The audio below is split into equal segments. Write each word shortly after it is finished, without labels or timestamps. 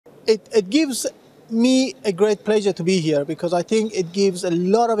it gives me a great pleasure to be here because I think it gives a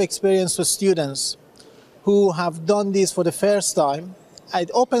lot of experience to students who have done this for the first time. It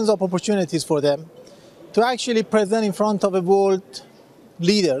opens up opportunities for them to actually present in front of the world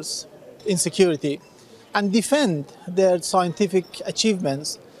leaders in security and defend their scientific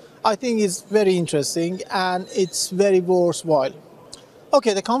achievements. I think it's very interesting and it's very worthwhile.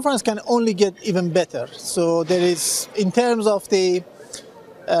 Okay, the conference can only get even better. So there is, in terms of the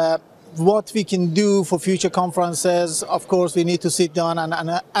what we can do for future conferences, of course, we need to sit down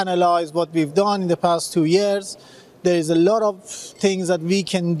and analyze what we've done in the past 2 years. There is a lot of things that we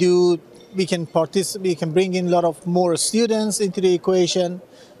can do. We can participate, we can bring in a lot of more students into the equation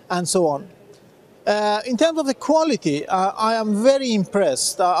and so on. In terms of the quality, I am very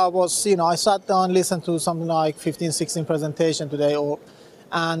impressed. I sat down, listened to something like 15, 16 presentations today,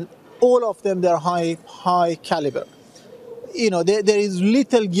 and all of them, they're high caliber. There is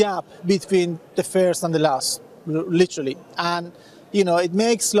little gap between the first and the last, literally. And, it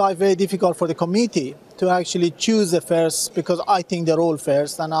makes life very difficult for the committee to actually choose the first because I think they're all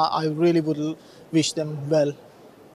first, and I really would wish them well.